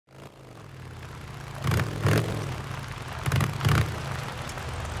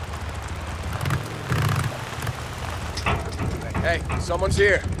Hey, someone's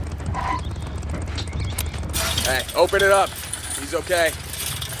here. Hey, open it up. He's okay.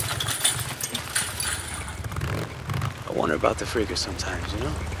 I wonder about the freakers sometimes, you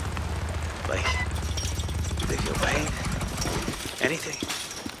know? Like, do they feel pain? Anything?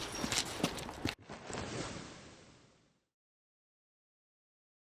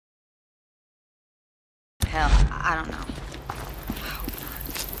 Hell, I don't know.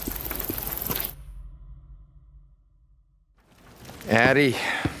 Addie.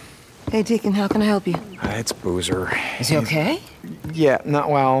 Hey, Deacon, how can I help you? It's Boozer. Is he okay? Yeah, not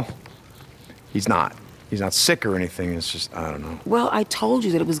well. He's not. He's not sick or anything. It's just, I don't know. Well, I told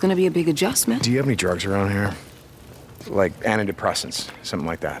you that it was going to be a big adjustment. Do you have any drugs around here? Like antidepressants, something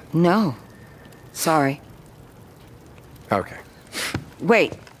like that? No. Sorry. Okay.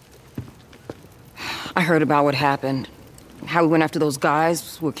 Wait. I heard about what happened. How we went after those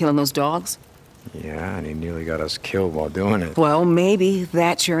guys who were killing those dogs. Yeah, and he nearly got us killed while doing it. Well, maybe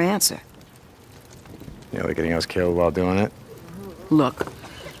that's your answer. Nearly getting us killed while doing it? Look,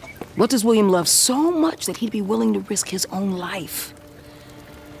 what does William love so much that he'd be willing to risk his own life?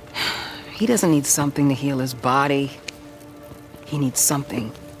 He doesn't need something to heal his body. He needs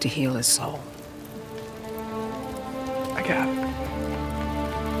something to heal his soul. I got it.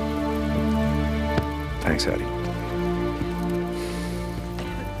 Thanks, Eddie.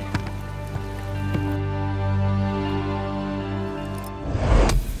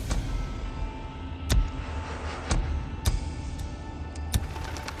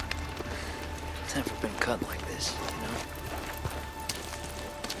 It's never been cut like this, you know?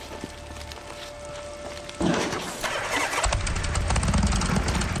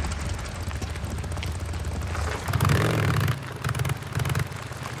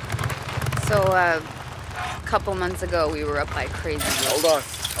 So, a couple months ago, we were up by Crazy Wolf. Hold on.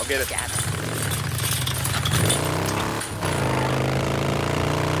 I'll get it.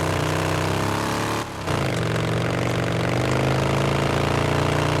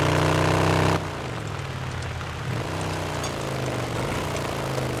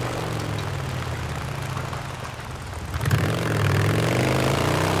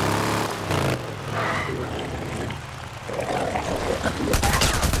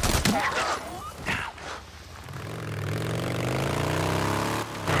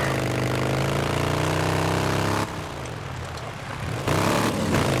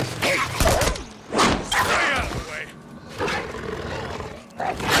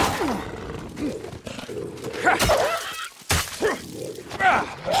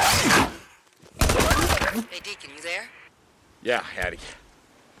 Hey, Deacon, you there? Yeah, Hattie.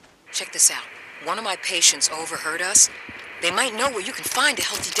 Check this out. One of my patients overheard us. They might know where you can find a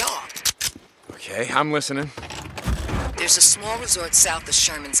healthy dog. Okay, I'm listening. There's a small resort south of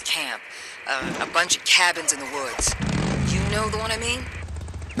Sherman's camp. A bunch of cabins in the woods. You know the one I mean?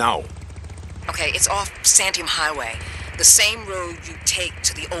 No. Okay, it's off Santiam Highway. The same road you take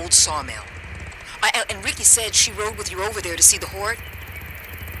to the old sawmill. And Ricky said she rode with you over there to see the horde?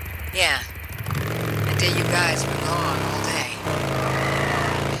 Yeah. And there you guys were gone all day.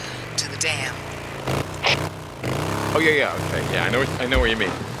 To the dam. Oh, yeah, okay. Yeah, I know where you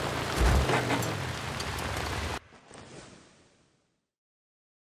mean.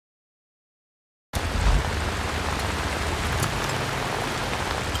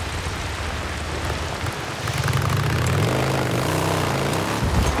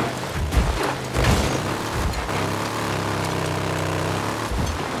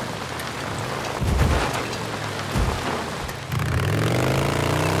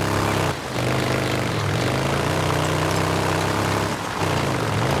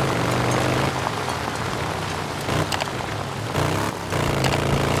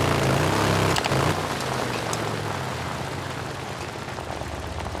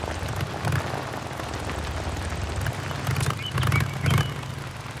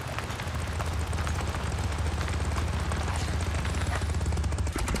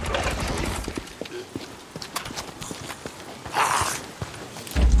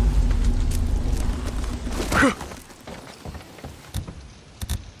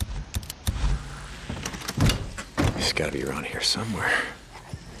 He's gotta be around here somewhere.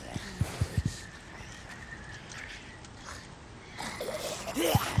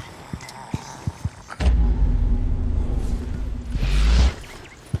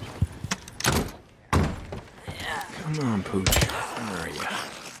 Come on, Pooch. Where are you?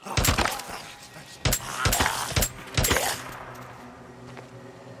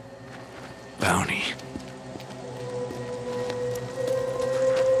 Bounty.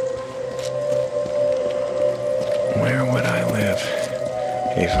 Where would I live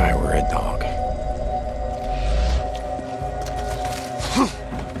if I were a dog?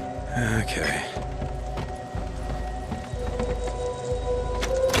 Okay.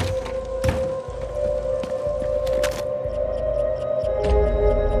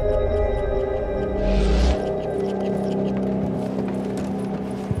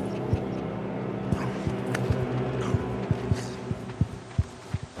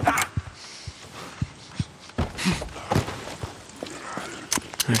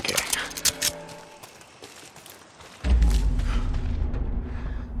 Okay.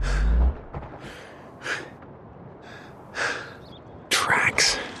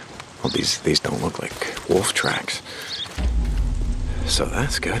 Tracks. Well, these don't look like wolf tracks. So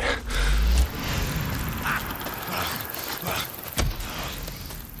that's good.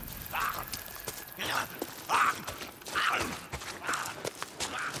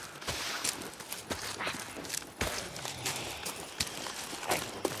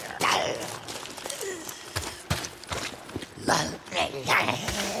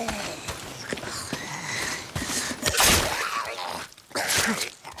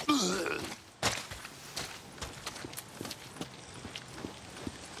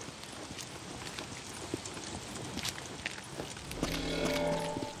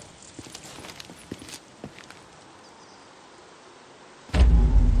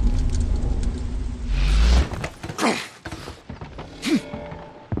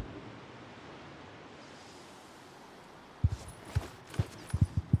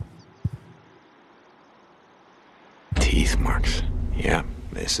 Teeth marks. Yeah,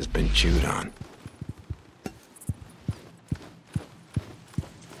 this has been chewed on.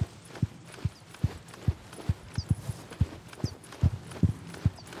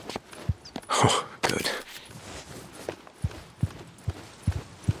 Oh, good.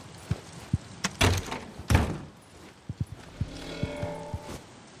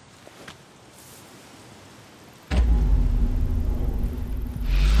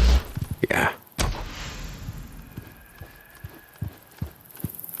 Yeah.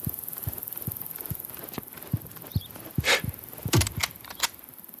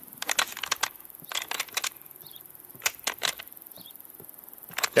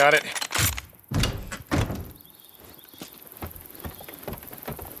 Got it.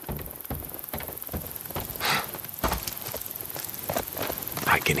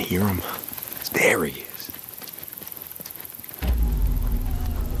 I can hear him. There he is.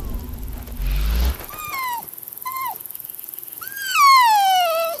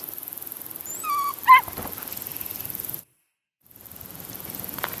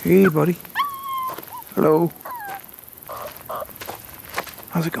 Hey, buddy. Hello.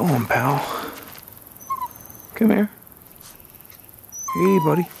 How's it going, pal? Come here. Hey,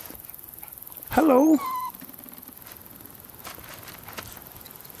 buddy. Hello.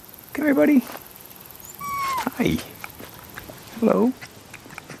 Come here, buddy. Hi. Hello.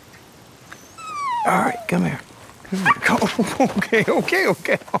 All right, come here. Come here. Oh, okay.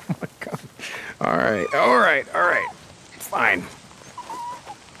 Oh, my God. All right. Fine.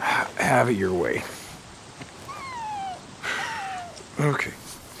 Have it your way. Okay.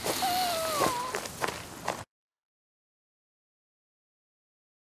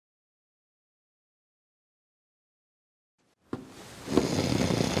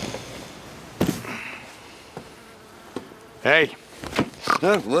 Hey,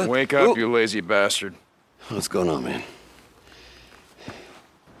 What? wake up, Oh. you lazy bastard. What's going on, man?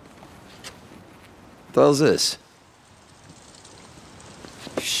 What the hell's this?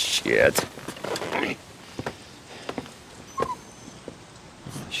 Shit.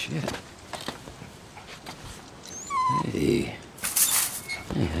 Shit. Hey.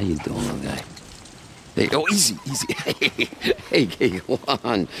 Hey, how you doing, little guy? Hey, oh, easy. Hey, hold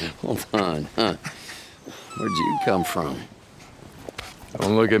on. Huh? Where'd you come from?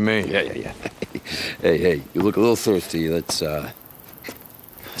 Don't look at me. Yeah. Hey, you look a little thirsty. Let's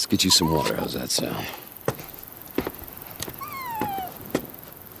get you some water. How's that sound?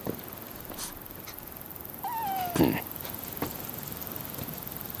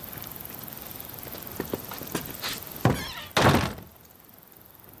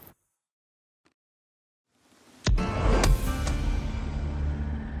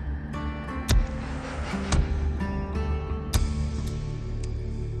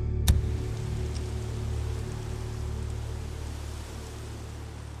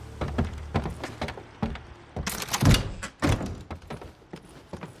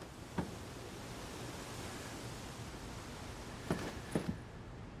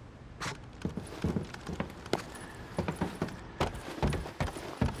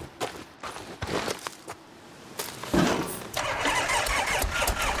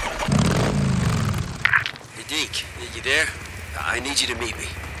 You there? I need you to meet me.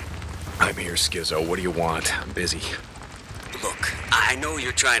 I'm here, Skizzo. What do you want? I'm busy. Look, I know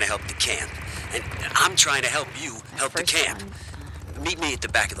you're trying to help the camp, and I'm trying to help you help the camp. Meet me at the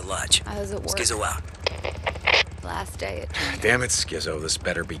back of the lodge. How does it work? Skizzo out. Last day at Trident. Damn it, Skizzo. This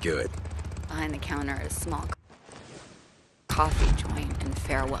better be good. Behind the counter is a small coffee joint and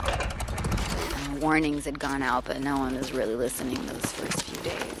farewell. Warnings had gone out, but no one was really listening those first few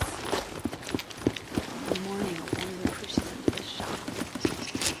days. In the morning, a woman pushes into the shop.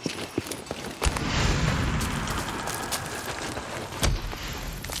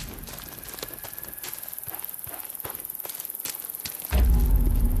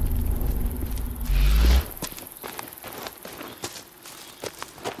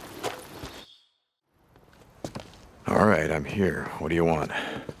 All right, I'm here. What do you want?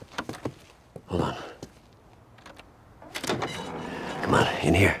 Hold on. Come on,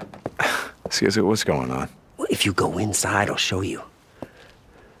 in here. Skizzo, what's going on? Well, if you go inside, I'll show you.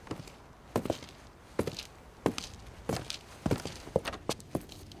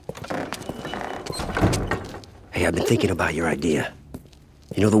 Hey, I've been thinking about your idea.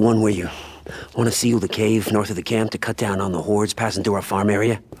 You know the one where you want to seal the cave north of the camp to cut down on the hordes passing through our farm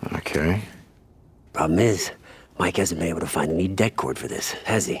area? Okay. Problem is, Mike hasn't been able to find any deck cord for this,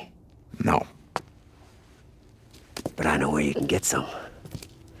 has he? No. But I know where you can get some.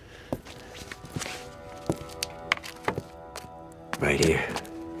 Right here.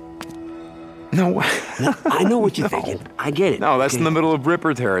 No. I know what you're thinking. I get it. No, that's okay? in the middle of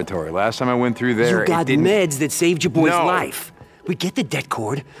Ripper territory. Last time I went through there, You got it didn't... meds that saved your boy's No. life. We get the debt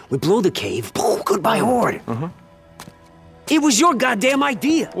cord, we blow the cave, boom, goodbye horde. It was your goddamn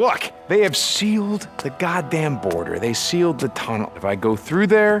idea. Look, they have sealed the goddamn border. They sealed the tunnel. If I go through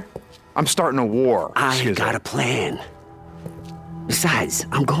there, I'm starting a war. I got a plan. Besides,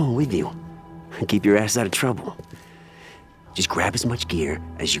 I'm going with you. Keep your ass out of trouble. Just grab as much gear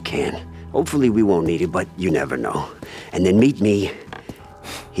as you can. Hopefully we won't need it, but you never know. And then meet me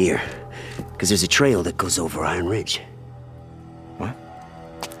here, because there's a trail that goes over Iron Ridge. What?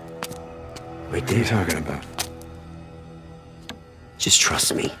 Right What are there. you talking about? Just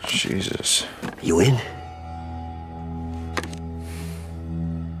trust me. Jesus. You in?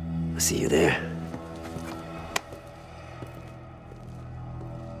 I'll see you there.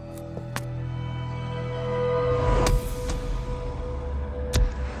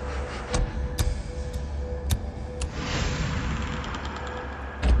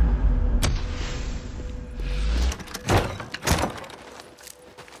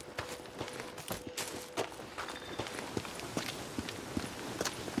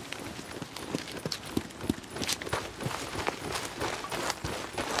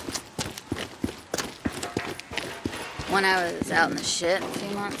 When I was out in the shit a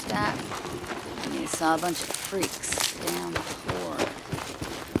few months back, we saw a bunch of freaks down the horde.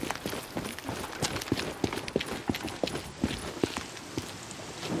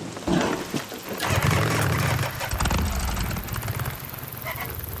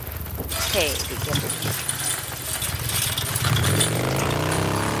 Hey, be careful.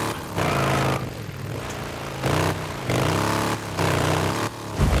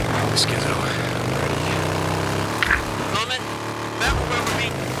 Skizzo, Norman, remember where we're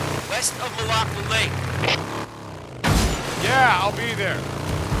meeting? West of Malacca Lake. Yeah, I'll be there.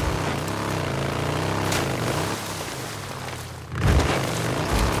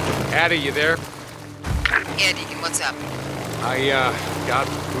 Addie, you there? Yeah, Deacon, what's up? I, got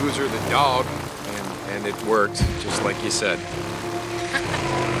Boozer the dog, and it worked, just like you said.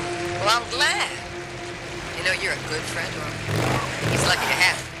 Well, I'm glad. You know, you're a good friend, or he's lucky to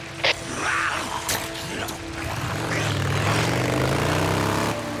have you.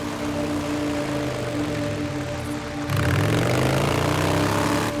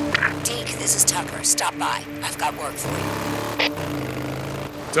 Deke, this is Tucker. Stop by. I've got work for you.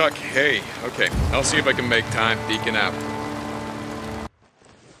 Tuck, hey, okay. I'll see if I can make time. Deacon out.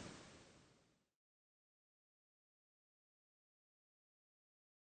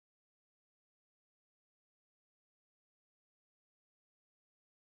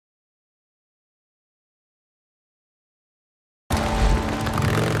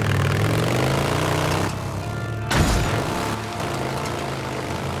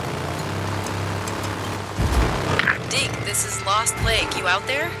 Deke, this is Lost Lake. You out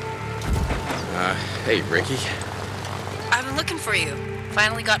there? Hey, Ricky. I've been looking for you.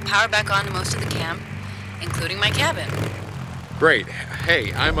 Finally got power back on to most of the camp, including my cabin. Great.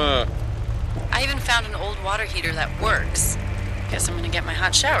 Hey, I even found an old water heater that works. Guess I'm gonna get my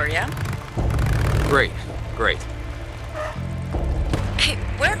hot shower, yeah? Great. Hey,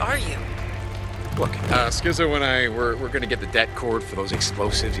 where are you? Look, Skizzo and I, we're gonna get the det cord for those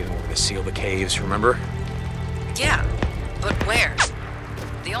explosives. You know, we're gonna seal the caves, remember? Yeah, but where?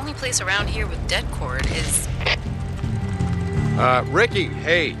 The only place around here with det cord is... Ricky,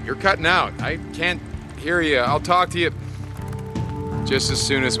 hey, you're cutting out. I can't hear you. I'll talk to you just as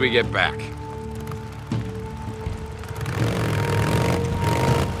soon as we get back.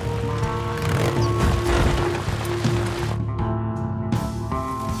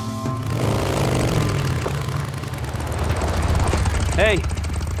 Hey,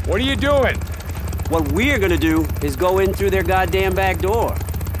 What are you doing? what we're gonna do is go in through their goddamn back door.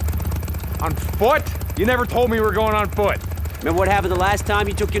 On foot? You never told me we were going on foot. Remember what happened the last time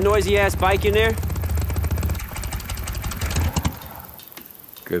you took your noisy-ass bike in there?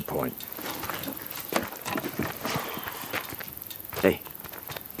 Good point. Hey,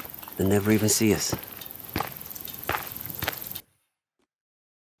 they'll never even see us.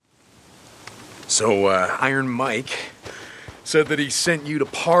 So, Iron Mike said that he sent you to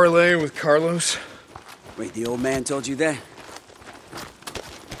parlay with Carlos? Wait, the old man told you that?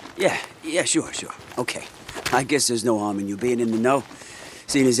 Yeah, sure. Okay. I guess there's no harm in you being in the know,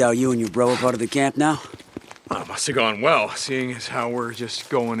 seeing as how you and your bro are part of the camp now. Well, it must have gone well, seeing as how we're just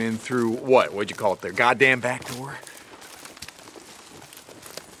going in through, what'd you call it, their goddamn back door?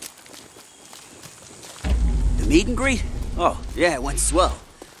 The meet and greet? Oh, yeah, it went swell.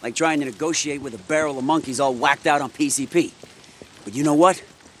 Like trying to negotiate with a barrel of monkeys all whacked out on PCP. But you know what?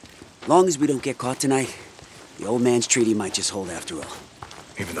 Long as we don't get caught tonight, the old man's treaty might just hold after all.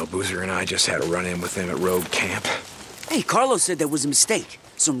 Even though Boozer and I just had a run-in with him at Rogue Camp. Hey, Carlos said there was a mistake.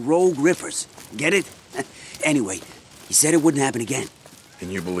 Some rogue rippers. Get it? Anyway, he said it wouldn't happen again.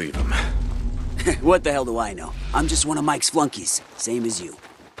 And you believe him? What the hell do I know? I'm just one of Mike's flunkies, same as you.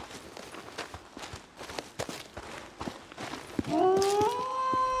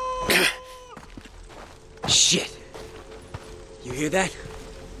 Shit. You hear that?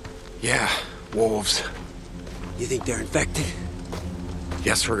 Yeah, wolves. You think they're infected?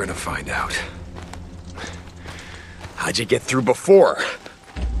 Guess we're gonna find out. How'd you get through before?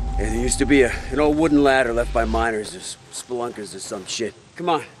 Yeah, there used to be an old wooden ladder left by miners or spelunkers or some shit. Come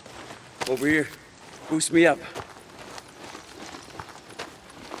on. Over here. Boost me up.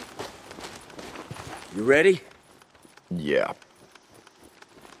 You ready? Yeah.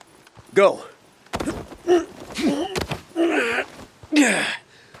 Go.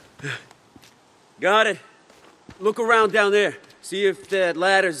 Got it. Look around down there. See if that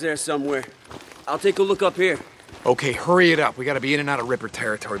ladder's there somewhere. I'll take a look up here. Okay, hurry it up. We gotta be in and out of Ripper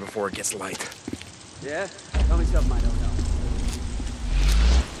territory before it gets light. Yeah? Tell me something I don't know.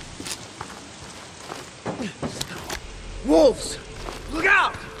 Wolves! Look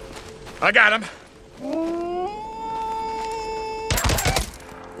out! I got him.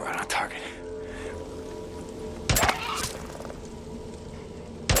 Right on target.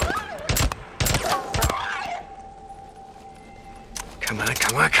 Come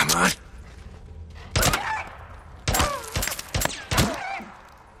on.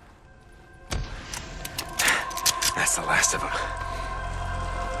 That's the last of them.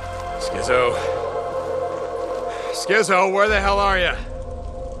 Skizzo, where the hell are you?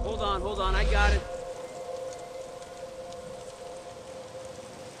 Hold on, I got it.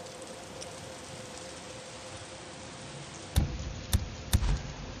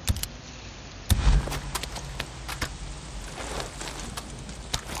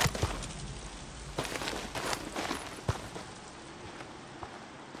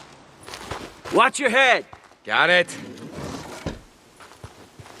 Watch your head! Got it.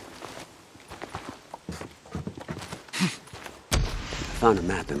 Found a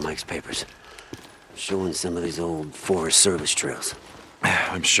map in Mike's papers, showing some of these old Forest Service trails.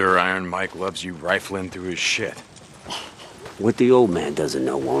 I'm sure Iron Mike loves you rifling through his shit. What the old man doesn't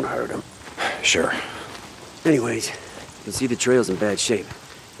know won't hurt him. Sure. Anyways, you can see the trail's in bad shape.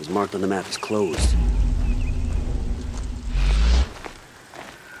 It was marked on the map as closed.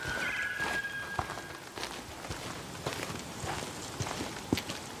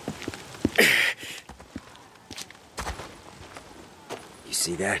 You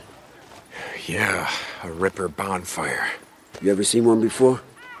see that? Yeah, a Ripper bonfire. You ever seen one before?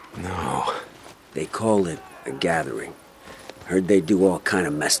 No. They call it a gathering. Heard they do all kind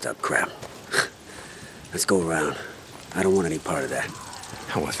of messed up crap. Let's go around. I don't want any part of that.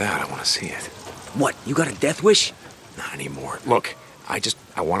 Hell with that, I want to see it. What, you got a death wish? Not anymore. Look, I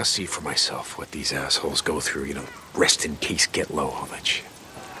want to see for myself what these assholes go through, you know, rest in peace, get low, all that shit.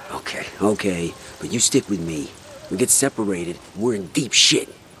 Okay, but you stick with me. We get separated, we're in deep shit.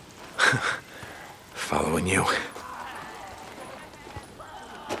 Following you.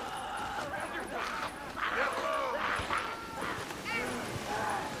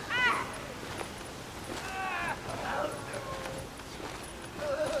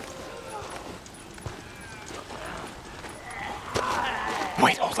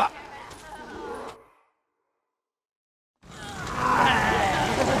 Wait, hold up.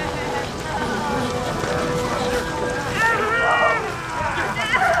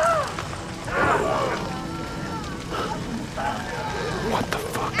 What the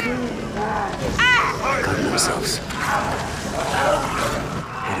fuck? Cutting themselves.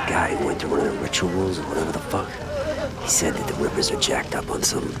 Had a guy who went to one of the rituals or whatever the fuck. He said that the Rippers are jacked up on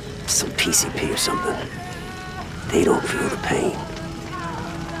some PCP or something. They don't feel the pain.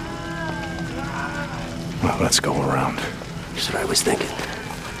 Well, let's go around. That's what I was thinking.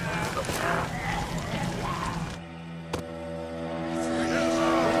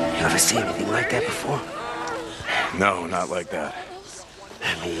 You ever see anything like that before? No, not like that.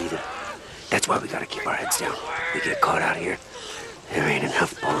 Me either. That's why we gotta keep our heads down. We get caught out here, there ain't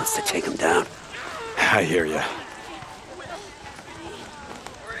enough bullets to take them down. I hear ya.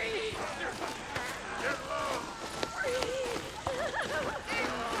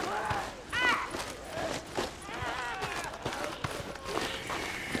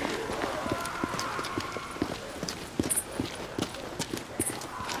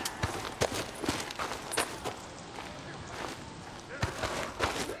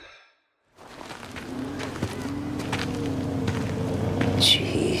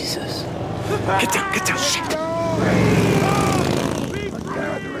 Jesus. Get down, shit!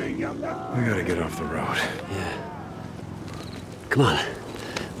 We gotta get off the road. Yeah. Come on.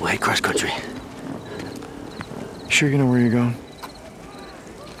 We'll head cross country. Sure you know where you're going?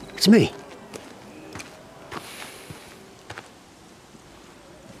 It's me.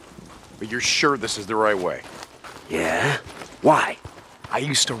 But you're sure this is the right way? Yeah? Why? I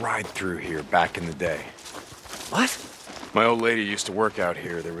used to ride through here back in the day. What? My old lady used to work out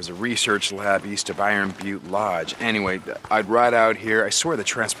here. There was a research lab east of Iron Butte Lodge. Anyway, I'd ride out here. I swear the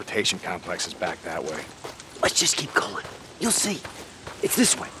transportation complex is back that way. Let's just keep going. You'll see. It's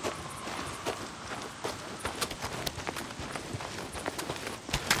this way.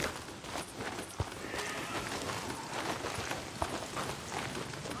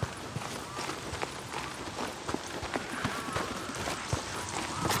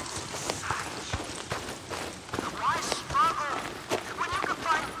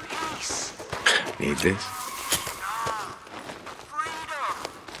 Need this?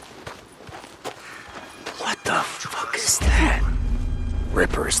 What the fuck is that?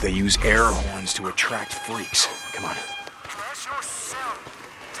 Rippers. They use air horns to attract freaks. Come on.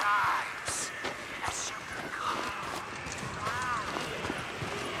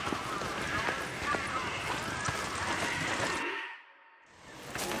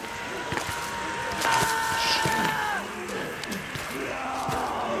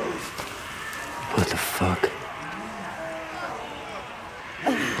 What the fuck?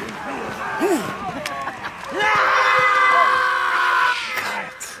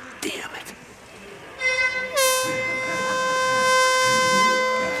 God damn it.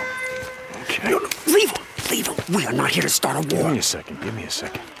 Okay. No, leave him! Leave him! We are not here to start a Give war. me a second,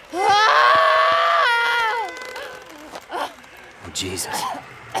 Oh, Jesus.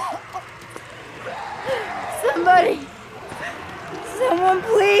 Somebody! Someone,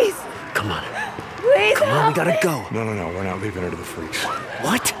 please! Come on. Please Come on, we help gotta me. go. No, we're not leaving her to the freaks.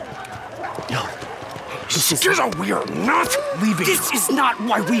 What? No. This is... We are not leaving This is not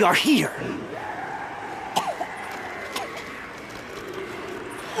why we are here.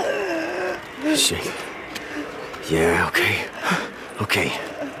 Shit. Yeah, okay. Okay.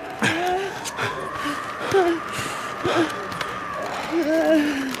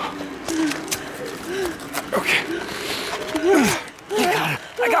 Okay.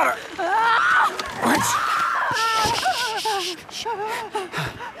 I got her. What?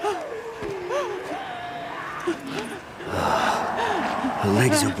 Her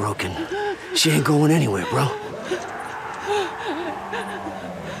legs are broken. She ain't going anywhere, bro.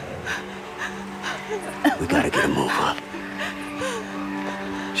 We gotta get a move on.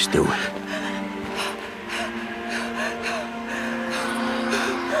 Just do it.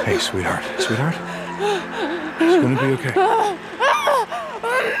 Hey, sweetheart. It's gonna be okay.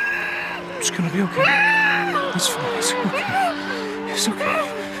 It's gonna be okay. It's fine. It's okay. It's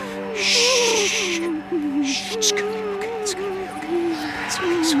okay. Shh. It's gonna be okay. It's gonna be okay. It's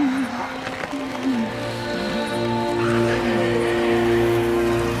okay, sweetheart.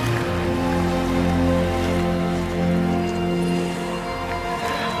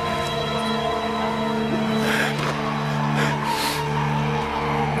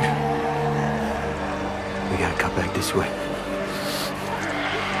 We gotta cut back this way.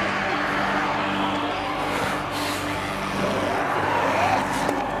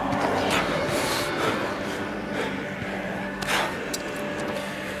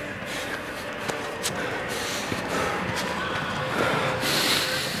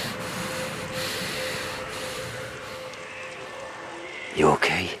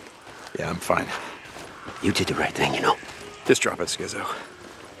 okay? Yeah, I'm fine. You did the right thing, you know. Just drop it, Skizzo.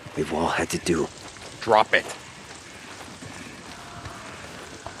 We've all had to do. Drop it.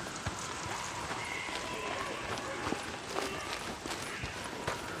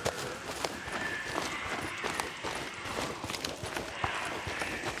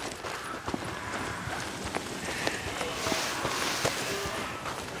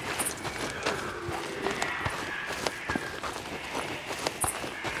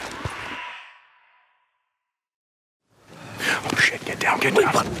 Oh, shit, get down, get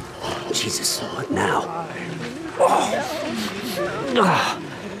down. Jesus, what now? Oh.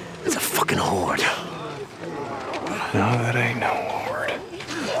 It's a fucking horde. No, that ain't no horde.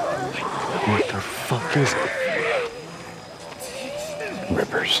 What the fuck is it?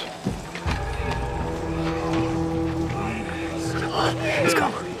 Rippers. Come on, let's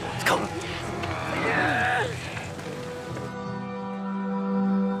go. Let's go.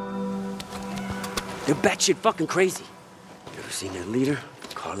 They're batshit fucking crazy. You ever seen their leader,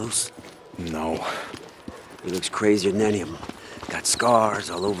 Carlos? No. He looks crazier than any of them. Got scars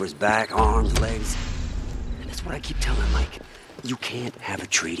all over his back, arms, legs. And that's what I keep telling Mike. You can't have a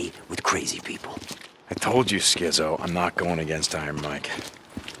treaty with crazy people. I told you, Skizzo, I'm not going against Iron Mike.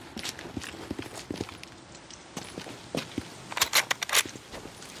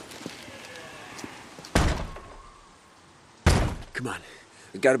 Come on.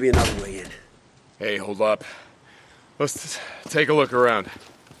 There's gotta be another way in. Hey, hold up. Let's take a look around.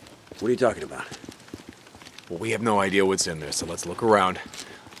 What are you talking about? Well, we have no idea what's in there, so let's look around.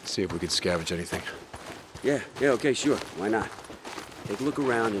 See if we can scavenge anything. Yeah, okay, sure. Why not? Take a look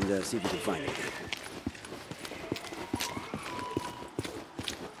around and see if you can find anything.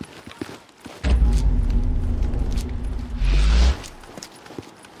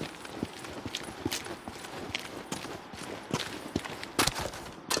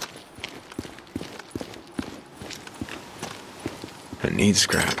 I need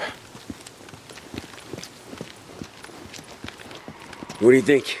scrap. What do you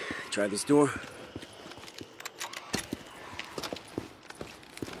think? Try this door?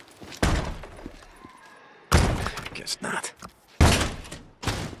 Guess not.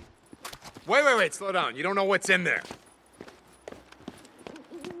 Wait, slow down. You don't know what's in there.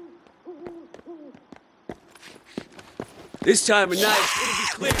 This time of night, it'll be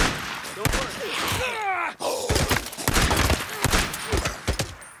clear. Don't worry.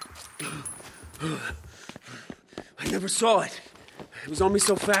 I never saw it. It was on me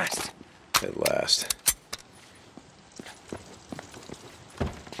so fast. At last.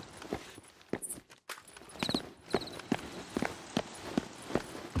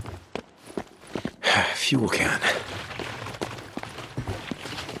 Fuel can.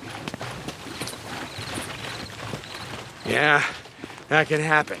 Yeah, that can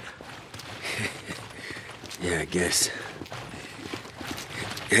happen. Yeah, I guess.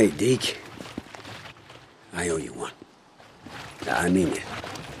 Hey, Deke. I owe you one. I mean it.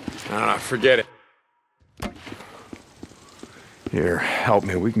 Forget it. Here, help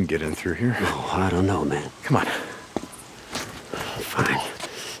me. We can get in through here. Oh, I don't know, man. Come on. Fine.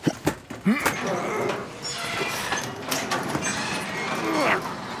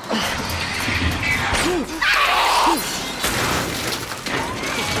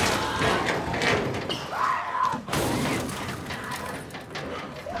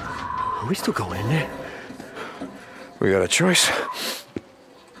 Are we still going in there? We got a choice.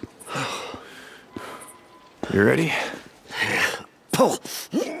 You ready? Pull!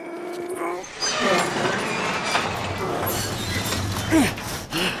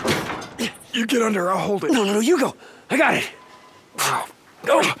 You get under, I'll hold it. No, you go. I got it. Go.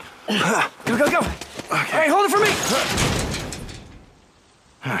 Go. Okay. Hey, hold it for me.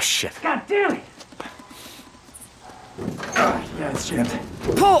 Oh, shit. God damn it. Yeah, it's jammed.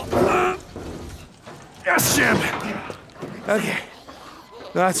 Pull. Yeah, it's jammed. Okay.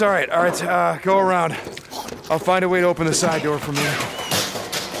 That's all right. All right, go around. I'll find a way to open the side door from here.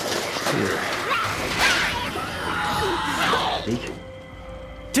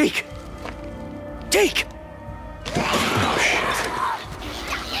 Deke. Oh, shit.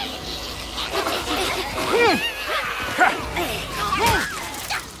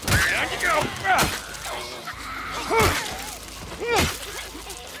 Down you go.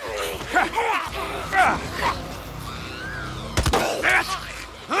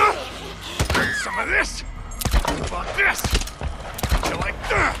 Some of this. How about this? You like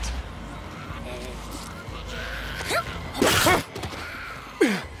that?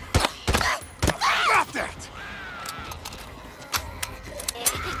 How about that?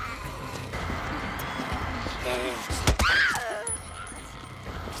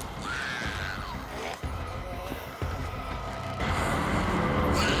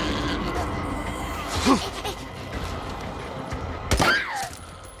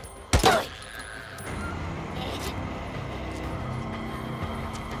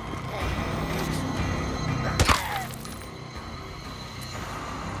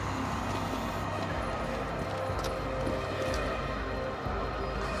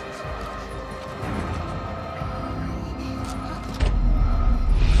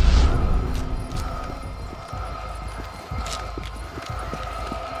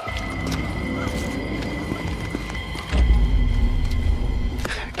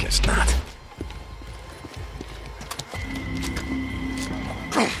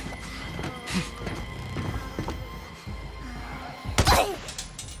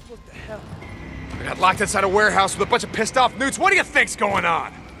 Locked inside a warehouse with a bunch of pissed off newts. What do you think's going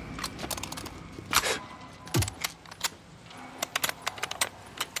on?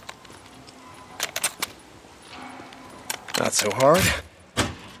 Not so hard.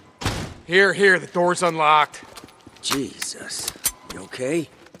 Here, the door's unlocked. Jesus. You okay?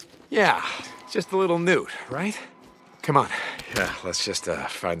 Yeah, just a little newt, right? Come on. Yeah, let's just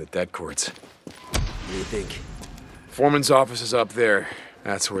find the dead cords. What do you think? Foreman's office is up there.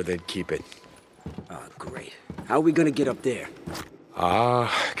 That's where they'd keep it. Oh, great. How are we gonna get up there?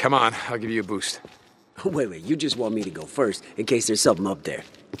 Come on, I'll give you a boost. Wait, you just want me to go first, in case there's something up there.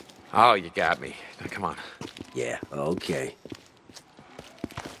 Oh, you got me. Now, come on. Yeah, okay.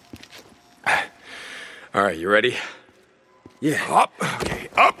 All right, you ready? Yeah. Up. Okay,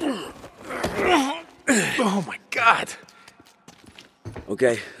 up. Oh, my God.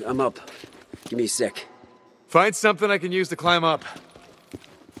 Okay, I'm up. Give me a sec. Find something I can use to climb up.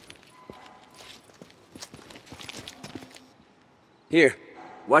 Here,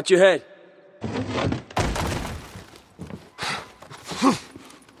 watch your head.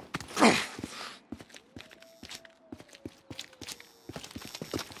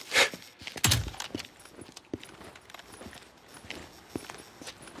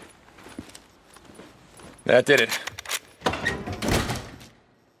 That did it.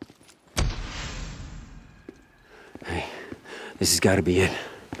 Hey, this has got to be it.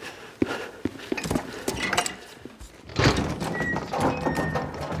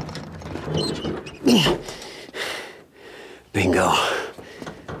 Bingo.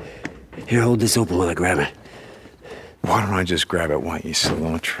 Here, hold this open while I grab it. Why don't I just grab it? Why you still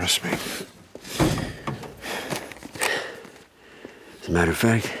don't trust me? As a matter of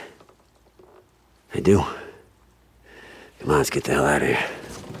fact, I do. Come on, let's get the hell out of here.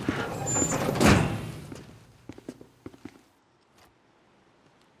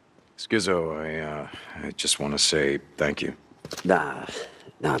 Skizzo, I just want to say thank you Nah,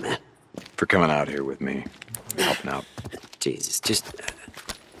 man. for coming out here with me, helping out. Jesus, just...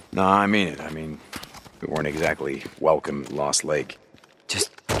 No, I mean it. I mean, we weren't exactly welcome at Lost Lake. just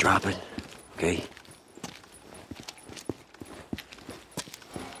drop it, okay?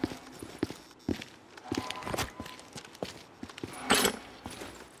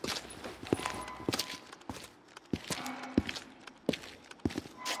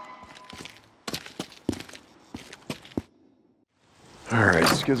 All right,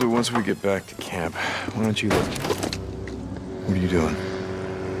 Skizzo, once we get back to camp, why don't you look? What are you doing?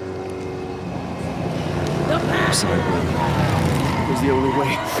 I'm sorry, brother. It was the only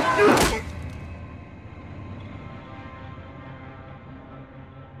way.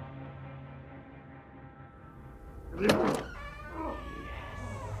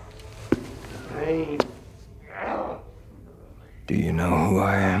 Do you know who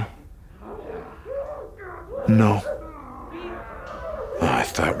I am? No. I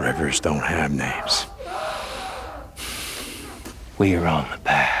thought rivers don't have names. We are on the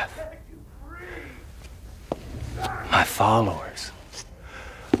path.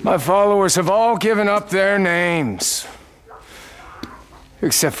 My followers have all given up their names.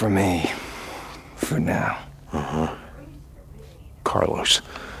 Except for me. For now. Carlos.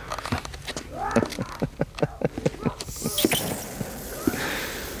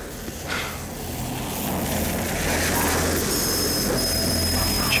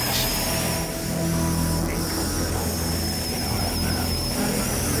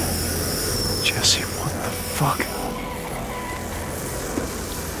 Jesse, what the fuck?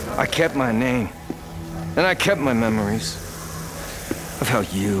 I kept my name. And I kept my memories. Of how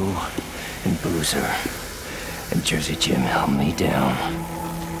you and Boozer and Jersey Jim held me down.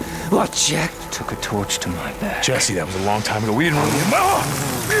 While Jack took a torch to my back. Jesse, that was a long time ago. We didn't want to...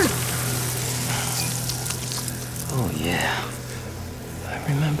 Oh, yeah. I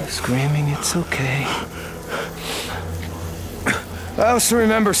remember screaming, it's okay. I also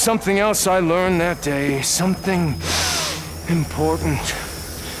remember something else I learned that day. Something important.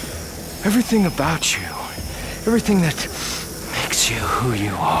 Everything about you. Everything that makes you who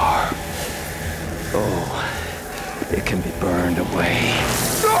you are. Oh, it can be burned away.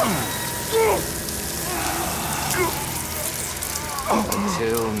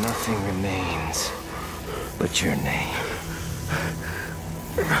 Until nothing remains but your name.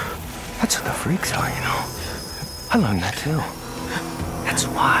 That's what the freaks are, you know. I learned that too. That's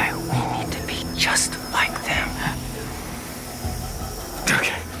why we need to be just like them.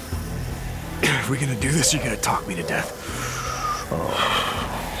 Okay. If we're gonna do this, you're gonna talk me to death.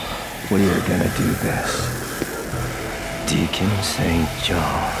 We are gonna do this. Deacon St.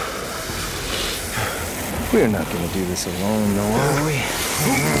 John. We're not gonna do this alone, though, are we?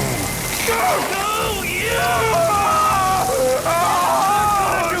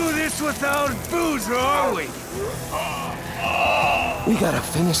 Do this without Boozer, are we? We gotta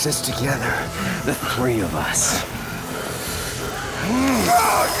finish this together, the three of us.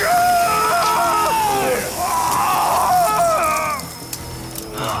 Oh, yeah.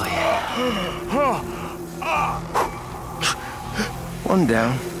 One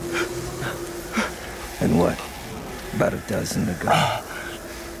down. And what? About a dozen to go.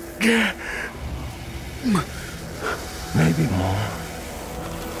 Maybe more.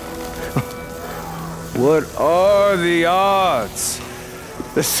 What are the odds?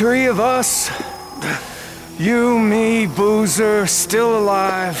 The three of us, you, me, Boozer, still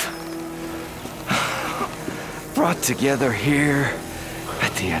alive, brought together here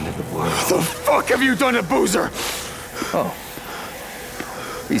at the end of the world. What the fuck have you done to Boozer? Oh,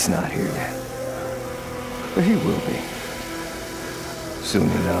 he's not here yet. But he will be. Soon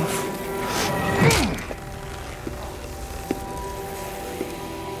enough.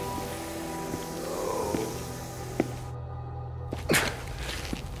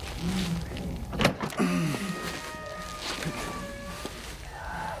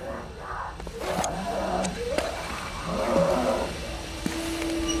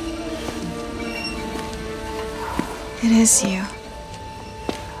 It is you.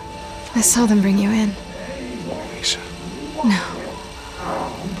 I saw them bring you in. Lisa. No.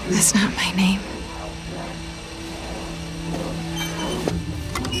 That's not my name.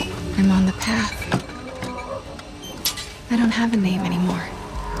 I'm on the path. I don't have a name anymore.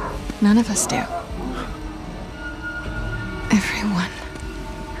 None of us do. Everyone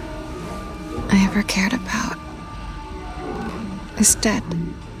I ever cared about is dead.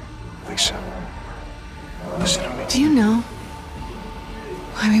 Lisa. Listen to me. Do you know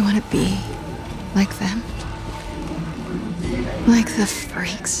why we want to be like them? Like the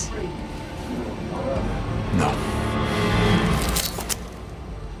freaks? No.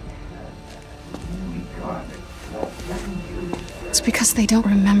 It's because they don't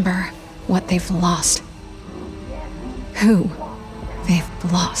remember what they've lost. Who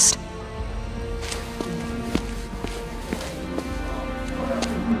they've lost.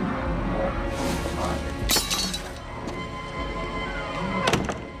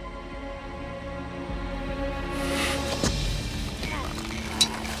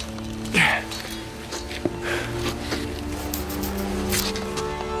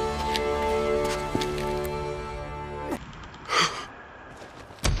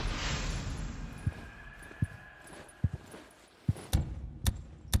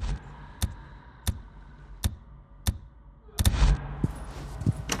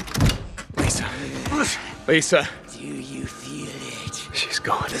 Lisa. Do you feel it? She's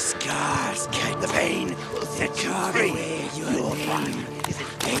gone. The scars cut the pain will set you free. Your body is an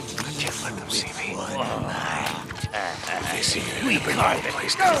edge. I can't let them see me. If they see you, we it'll be carve no it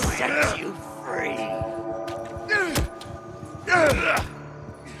place to will hide. set you free.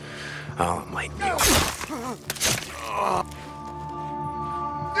 Oh, it might be.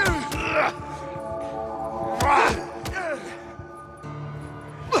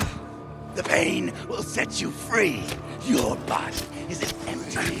 The pain will set you free. Your body is an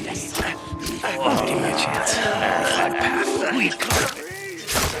empty vessel. Give me a chance. That path. We carve it.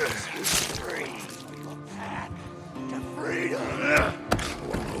 Free. Path to freedom.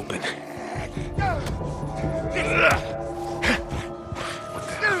 Open. What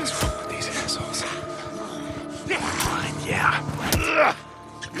the hell is wrong with these assholes? Fine, yeah.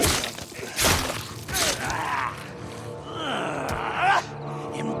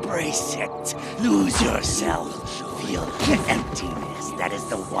 Embrace it. Lose yourself. Feel the emptiness. That is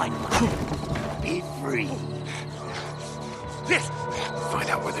the one. Be free. Find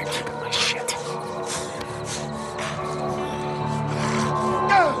out where they're keeping my shit.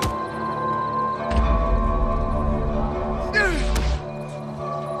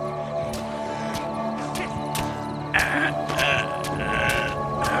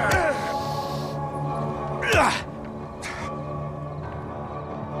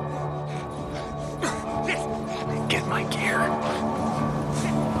 Get my gear.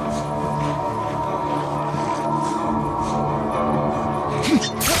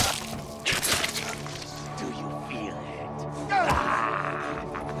 Do you feel it?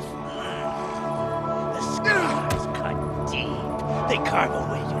 The scars cut deep. They carve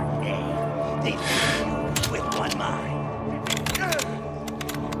away your name. They leave you with one mind.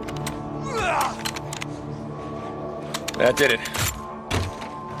 That did it.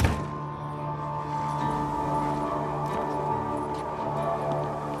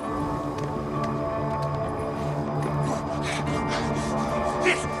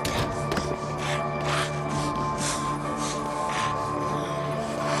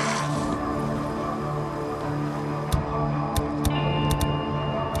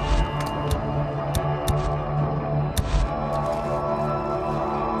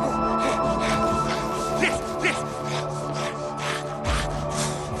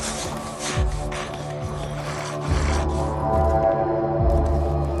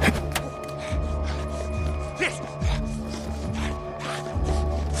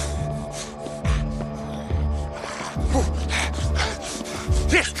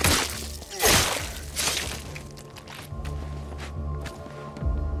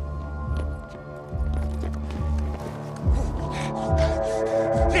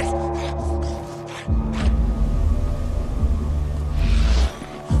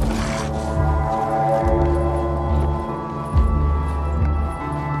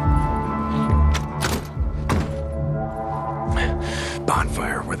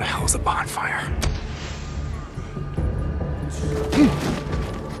 Bonfire? Where the hell's the bonfire?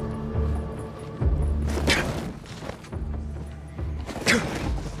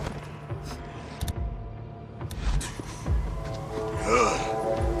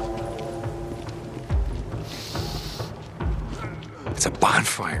 It's a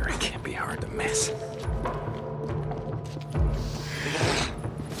bonfire. It can't be hard to miss.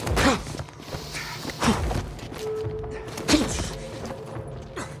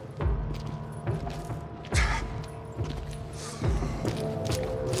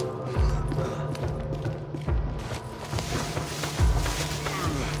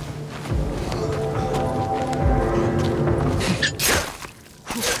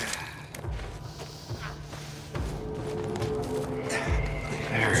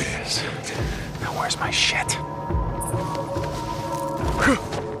 There it is. Now where's my shit?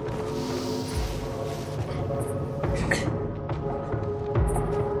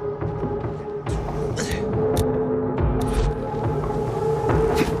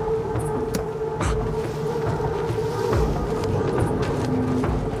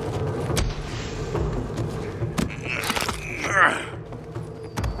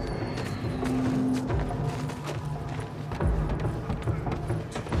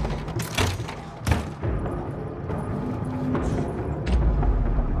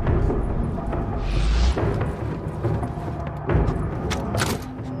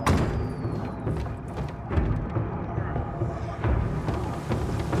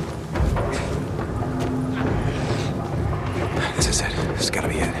 This is it. This has got to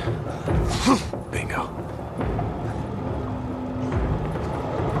be it. Bingo.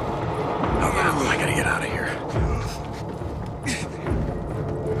 Oh, man, I gotta get out of here.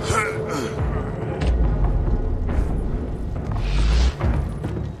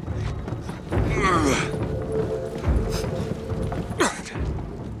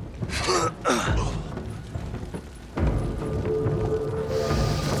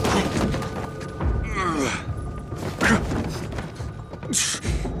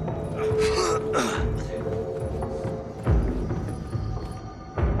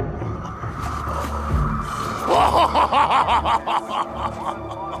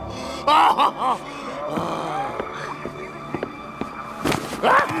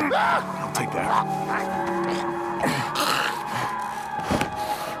 I'll take that.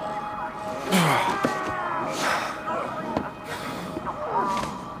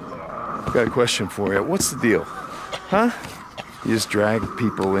 Got a question for you. What's the deal? Huh? You just drag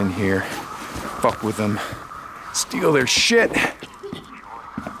people in here, fuck with them, steal their shit,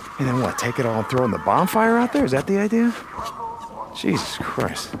 and then what, take it all and throw it in the bonfire out there? Is that the idea? Jesus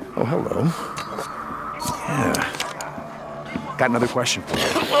Christ. Oh, hello. Yeah. Got another question for you.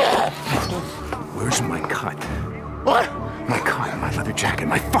 Where's my cut? What? My cut, my leather jacket,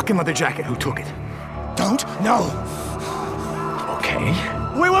 my fucking leather jacket. Who took it? Don't know. Okay.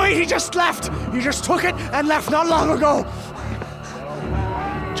 Wait, he just left. He just took it and left not long ago.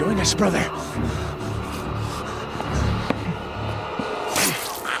 Join us, brother.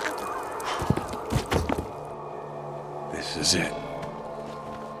 This is it.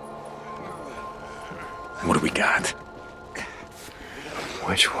 What do we got?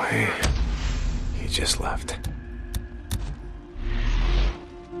 Which way? He just left.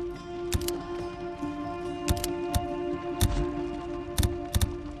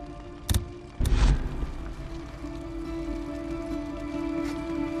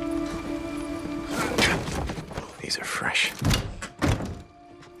 These are fresh.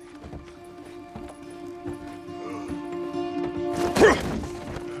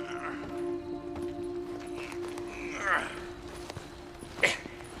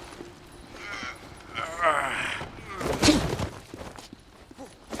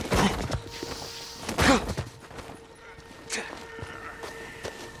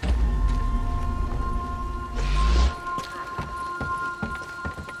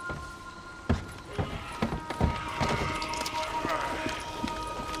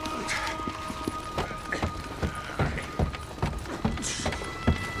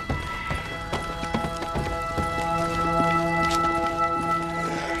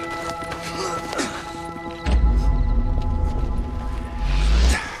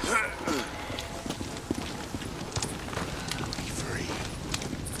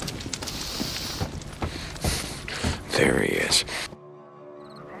 There he is.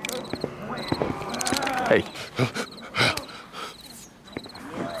 Hey.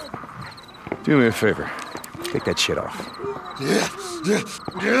 Do me a favor. Take that shit off.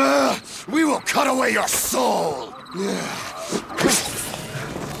 We will cut away your soul!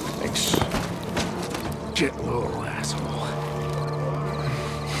 Thanks. Shit, little asshole.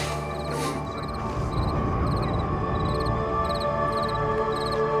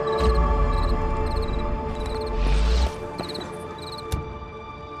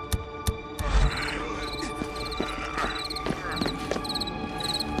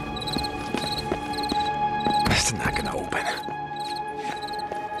 It's not gonna open.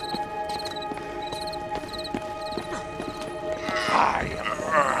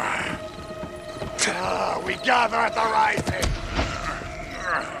 We gather at the Ryzen!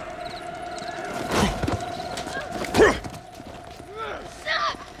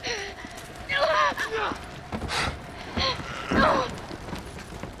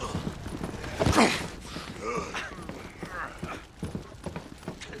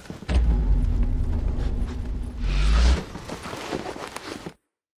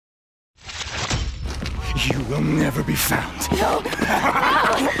 You will never be found. No!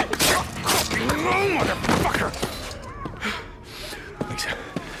 Motherfucker!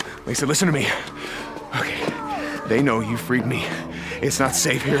 Lisa, listen to me. Okay, they know you freed me. It's not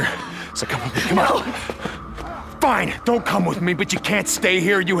safe here, so come with me, come on. Fine, don't come with me, but you can't stay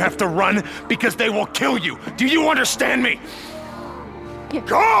here. You have to run, because they will kill you. Do you understand me? Yeah.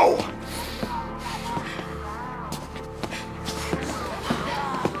 Go!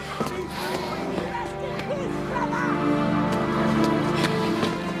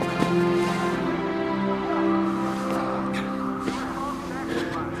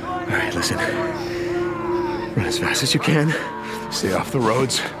 Listen, run as fast as you can, stay off the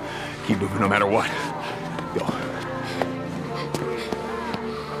roads, keep moving no matter what. Go.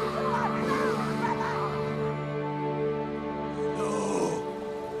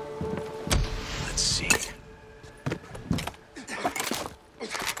 Let's see.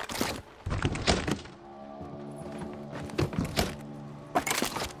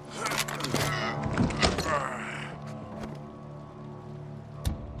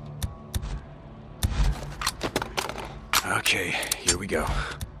 Okay, here we go.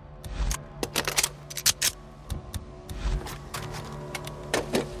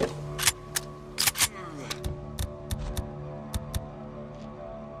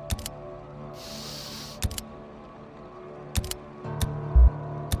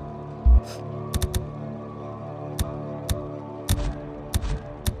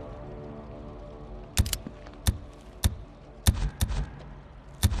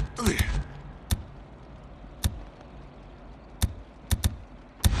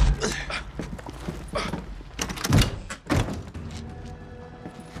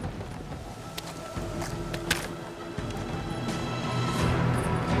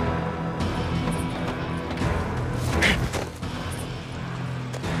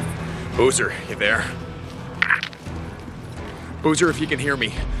 Boozer, you there? Boozer, if you can hear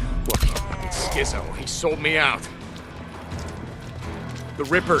me. Look, it's Skizzo. He sold me out. The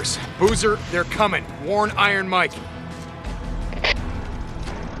Rippers. Boozer, they're coming. Warn Iron Mike.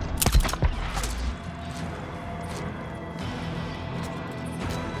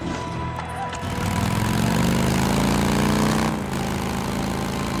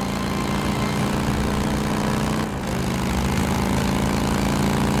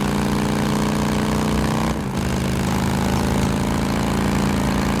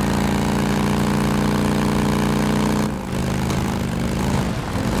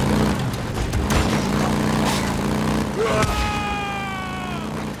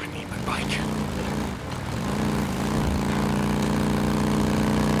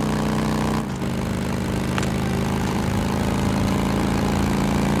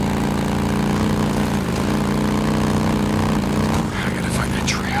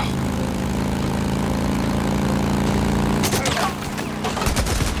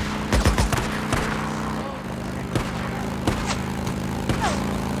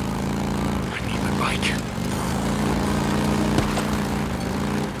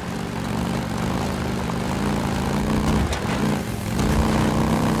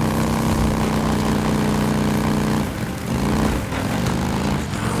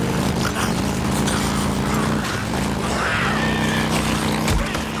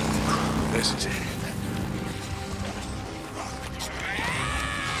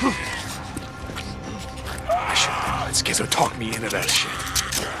 Skizzo talked me into that shit.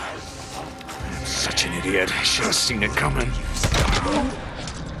 I'm such an idiot. I should have seen it coming.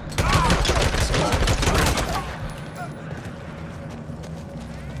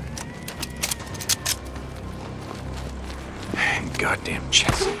 Goddamn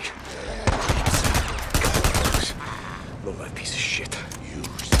Jesse. Low-life piece of shit.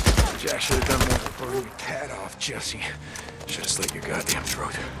 Jack should have done more before he got cat off, Jesse. Should have slit your goddamn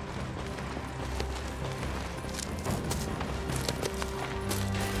throat.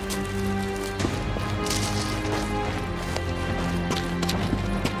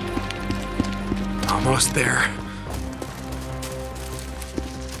 Almost there.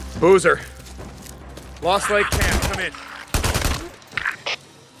 Boozer. Lost Lake Camp, come in.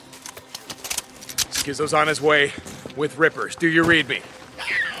 Skizzo's on his way with Rippers. Do you read me?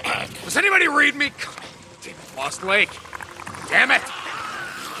 Does anybody read me? Lost Lake. Damn it!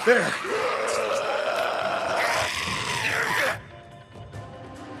 There.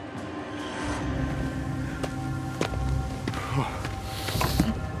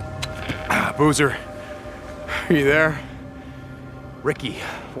 Boozer. Are you there? Ricky.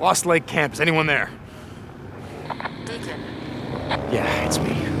 Lost Lake Camp. Is anyone there? Deacon. Yeah, it's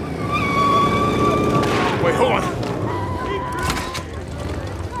me. Wait, hold on.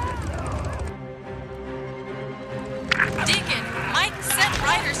 Deacon, Mike sent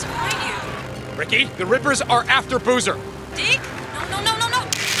riders to find you. Ricky, the Rippers are after Boozer. Deke? No.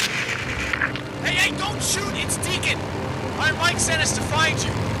 Hey, don't shoot! It's Deacon! Our Mike sent us to find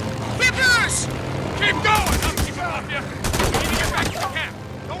you. Rippers! Keep going! I'm keeping up you. We need to get back to the camp.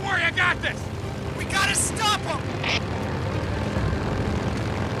 Don't worry, I got this. We gotta stop them!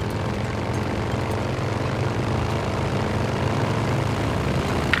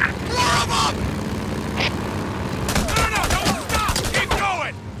 More of them! No, don't stop! Keep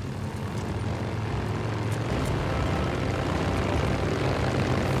going!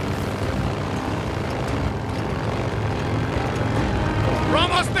 We're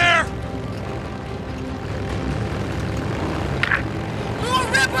almost there! More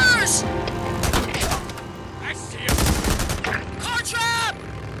Rippers! I see him. Car trap!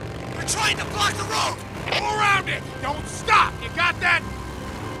 We're trying to block the road! Go around it! Don't stop! You got that?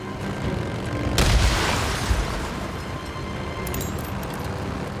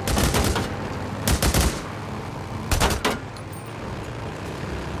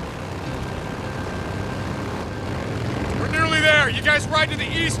 We're nearly there. You guys ride to the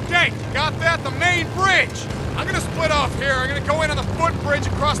east gate. Got that? The main bridge. I'm gonna split off here. I'm gonna go in on the footbridge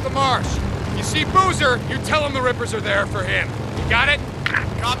across the marsh. You see Boozer, you tell him the Rippers are there for him. You got it?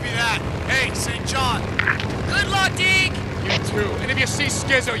 Copy that. Hey, St. John. Good luck, Deke! You too. And if you see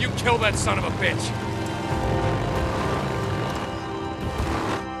Skizzo, you kill that son of a bitch.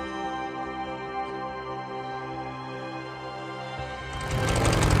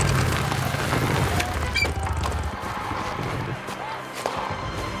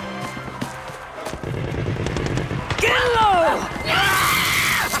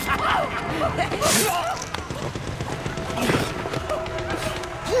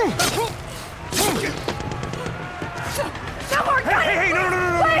 Hey,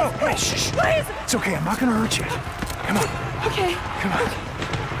 no. Hey, shh. Please! It's okay, I'm not gonna hurt you. Come on. Okay. Come on.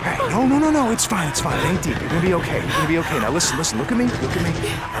 Hey, no, it's fine. It ain't deep. You're gonna be okay. Now listen, look at me.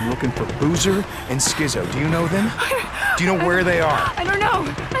 I'm looking for Boozer and Skizzo. Do you know them? Do you know where they are? I don't know.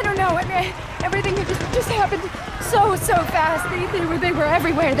 I mean, everything just happened so fast. They were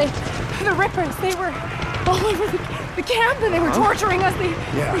everywhere. The Rippers, they were all over the camp and they were torturing us.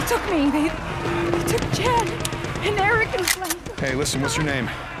 They took me. They took Chad and Eric and Flynn. Hey, listen, what's your name?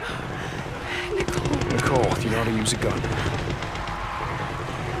 Nicole. Do you know how to use a gun?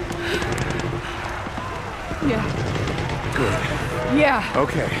 Yeah. Good. Yeah.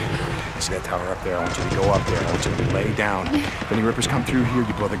 Okay. See that tower up there? I want you to go up there. I want you to lay down. If any Rippers come through here,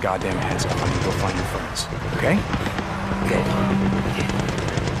 you blow their goddamn heads off. You go find your friends. Okay? Go.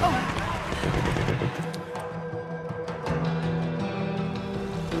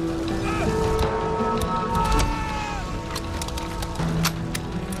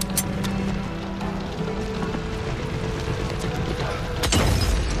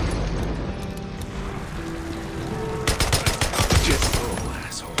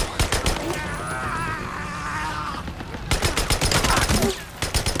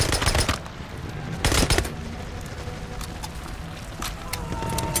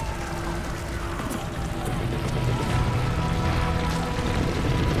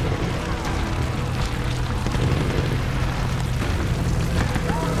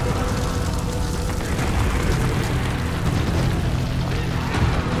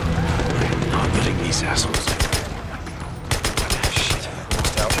 These assholes. Shit,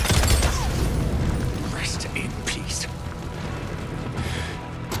 almost out. Rest in peace.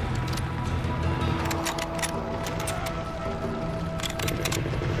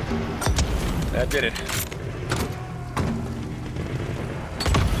 That did it.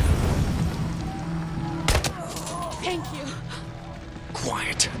 Thank you.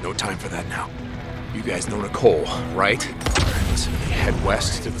 Shit, no time for that now. You guys know Nicole, right? Listen, head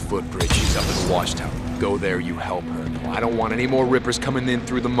west to the footbridge. She's up in the watchtower. Go there, you help her. No, I don't want any more rippers coming in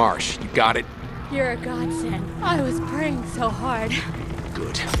through the marsh. You got it? You're a godsend. I was praying so hard.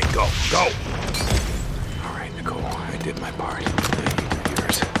 Good. Hey, go, go! All right, Nicole, I did my part. You do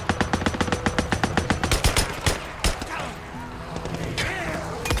yours.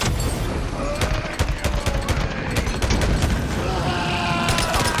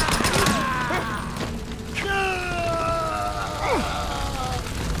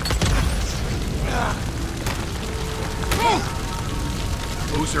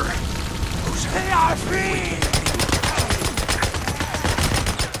 Boozer. They are free! I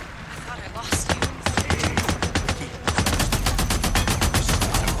thought I lost you.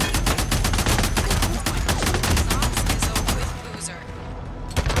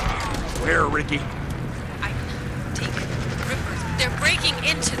 Where, Ricky? Rippers. They're breaking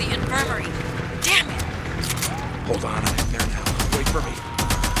into the infirmary. Damn it! Hold on, I'm in there now. Wait for me.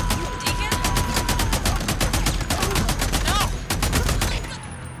 Deacon? No!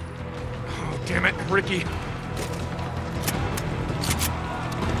 Oh, damn it, Ricky.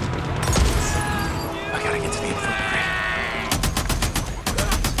 I gotta get to the infirmary.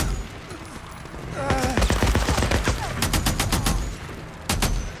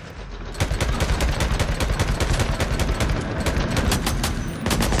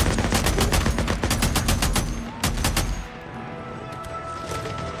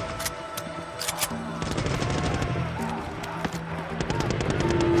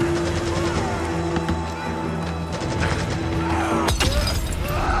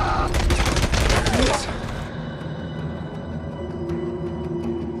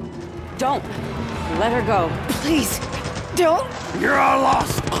 Don't let her go. Please, don't. You're all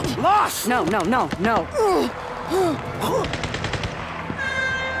lost! Lost! No, no, no, no.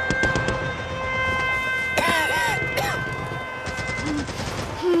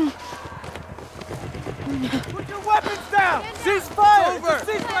 Put your weapons down! Cease fire! It's over!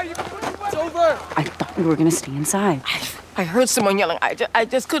 Cease fire! You can put your weapons. It's over! I thought we were gonna stay inside. I heard someone yelling. I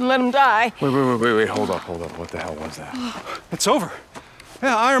just couldn't let him die. Wait, hold up. What the hell was that? It's over.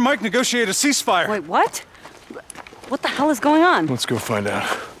 Yeah, Iron Mike negotiated a ceasefire. Wait, what? What the hell is going on? Let's go find out.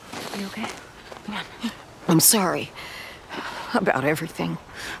 You okay? Come on. I'm sorry about everything.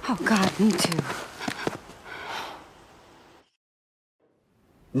 Oh, God, me too.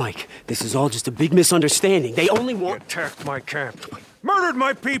 Mike, this is all just a big misunderstanding. They only want... Attacked my camp. Murdered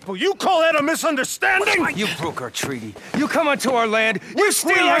my people. You call that a misunderstanding? You broke our treaty. You come onto our land. You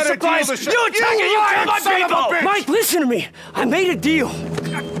steal our supplies. You attack it. You kill my people. Mike, listen to me. I made a deal.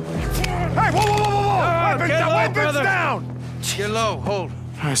 Hey, whoa. Weapons down. Get low, hold.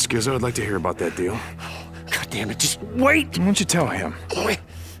 Hi, Skizzo. I'd like to hear about that deal. God damn it, just wait. Why don't you tell him?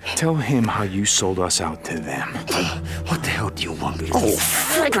 Tell him how you sold us out to them. What the hell do you want me to do? Oh,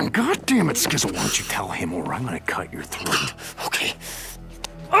 friggin' goddamn it, Skizzo. Why don't you tell him or I'm gonna cut your throat. Okay.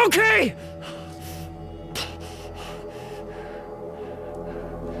 Okay!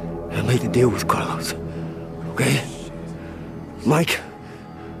 I made a deal with Carlos. Okay? Mike.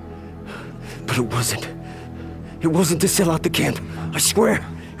 But it wasn't. It wasn't to sell out the camp. I swear.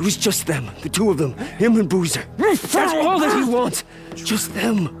 It was just them. The two of them. Him and Boozer. That's all that he wants. Just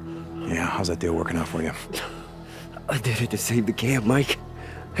them. Yeah, how's that deal working out for you? I did it to save the camp, Mike.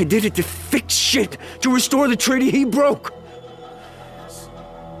 I did it to fix shit. To restore the treaty he broke.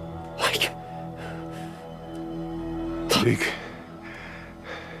 Mike. Deke.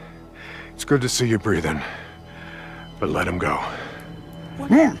 It's good to see you breathing. But let him go.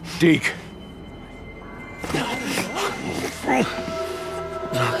 Deke.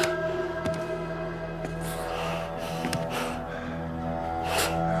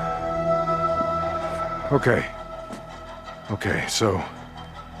 Okay, so...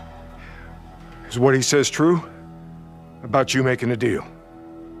 is what he says true? About you making a deal?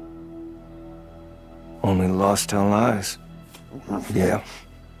 Only lost tell lies. Yeah,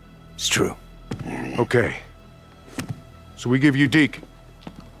 it's true. Okay. So we give you Deke,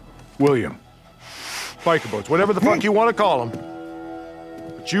 William, biker boats, whatever the fuck you want to call them.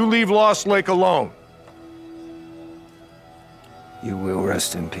 But you leave Lost Lake alone. You will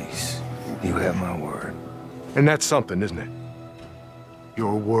rest in peace. You have my word. And that's something, isn't it?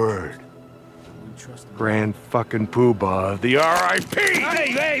 Your word. Grand fucking poobah of the R.I.P.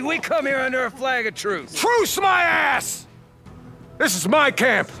 Hey, we come here under a flag of truce. Truce my ass! This is my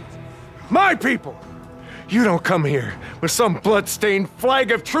camp. My people. You don't come here with some blood-stained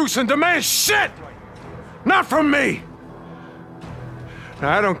flag of truce and demand shit! Not from me!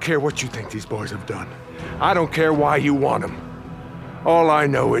 Now, I don't care what you think these boys have done. I don't care why you want them. All I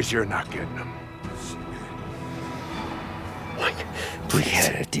know is you're not getting them. Mike, please. We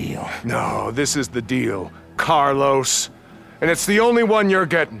had a deal. No, this is the deal, Carlos. And it's the only one you're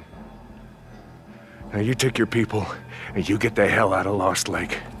getting. Now you take your people, and you get the hell out of Lost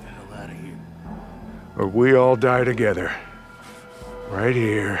Lake. Or we all die together. Right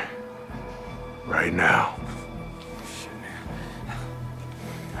here. Right now.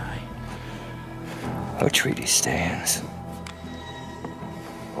 Our treaty stands.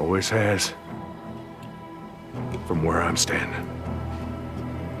 Always has. From where I'm standing.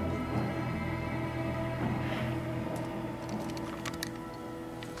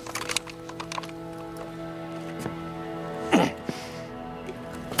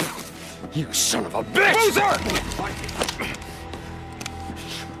 You son of a bitch! Loser!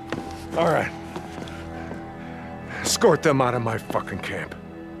 All right. Escort them out of my fucking camp.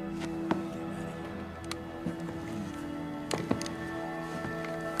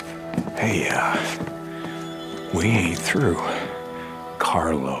 Hey, we ain't through.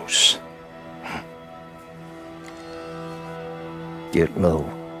 Carlos. Get low,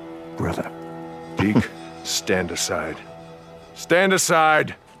 brother. Deke, stand aside. Stand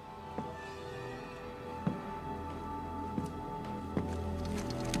aside!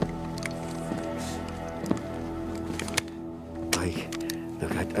 Mike,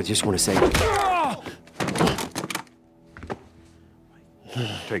 look, I just want to say...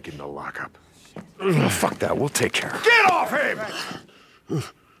 Take him to lockup. Fuck that, we'll take care of it. Get off him!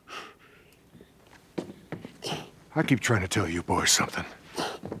 I keep trying to tell you boys something.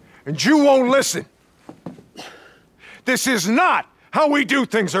 And you won't listen. This is not how we do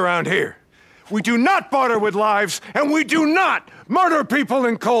things around here. We do not barter with lives, and we do not murder people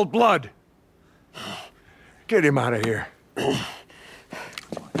in cold blood. Get him out of here.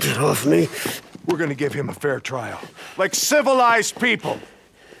 Get off me. We're gonna give him a fair trial. Like civilized people.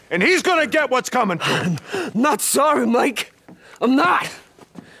 And he's gonna get what's coming to him. I'm not sorry, Mike. I'm not.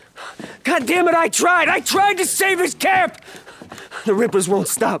 God damn it, I tried. I tried to save his camp. The Rippers won't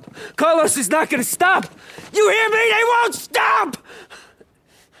stop. Carlos is not gonna stop. You hear me? They won't stop!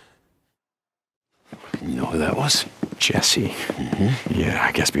 You know who that was? Jesse. Mm-hmm. Yeah,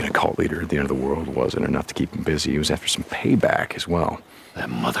 I guess being a cult leader at the end of the world wasn't enough to keep him busy. He was after some payback as well. That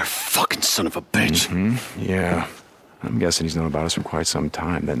motherfucking son of a bitch. Mm-hmm. Yeah. I'm guessing he's known about us for quite some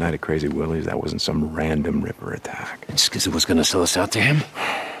time. That night at Crazy Willie's, that wasn't some random Ripper attack. And Skizzo was gonna sell us out to him?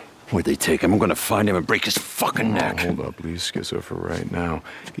 Where'd they take him? I'm gonna find him and break his fucking neck. Hold up, leave Skizzo for right now.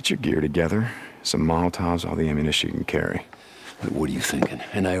 Get your gear together. Some Molotovs, all the ammunition you can carry. But what are you thinking?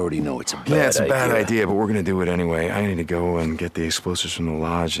 And I already know it's a bad idea. Yeah, it's a bad idea, but we're gonna do it anyway. I need to go and get the explosives from the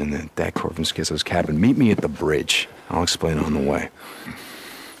lodge and the deck core from Skizzo's cabin. Meet me at the bridge. I'll explain on the way.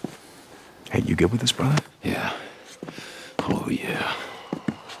 Hey, you good with this, brother? Yeah. Oh, yeah.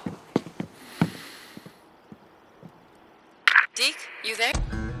 Deke, you there?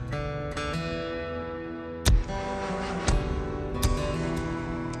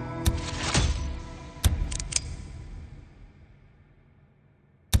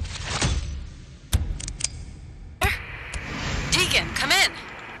 Deacon, come in.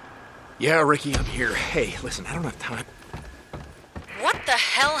 Yeah, Ricky, I'm here. Hey, listen, I don't have time. What the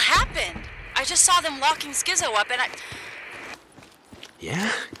hell happened? I just saw them locking Skizzo up and I...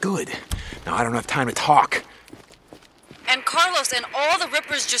 Yeah? Good. Now, I don't have time to talk. And Carlos and all the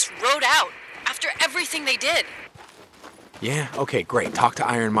Rippers just rode out after everything they did. Yeah? Okay, great. Talk to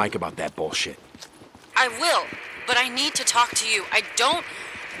Iron Mike about that bullshit. I will, but I need to talk to you. I don't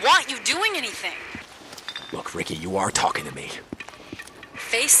want you doing anything. Look, Ricky, you are talking to me.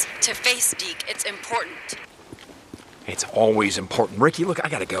 Face to face, Deke. It's important. It's always important. Ricky, look, I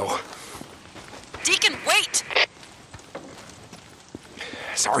gotta go. Deacon, wait!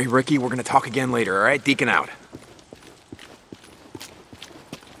 Sorry, Ricky. We're gonna talk again later, all right? Deacon out.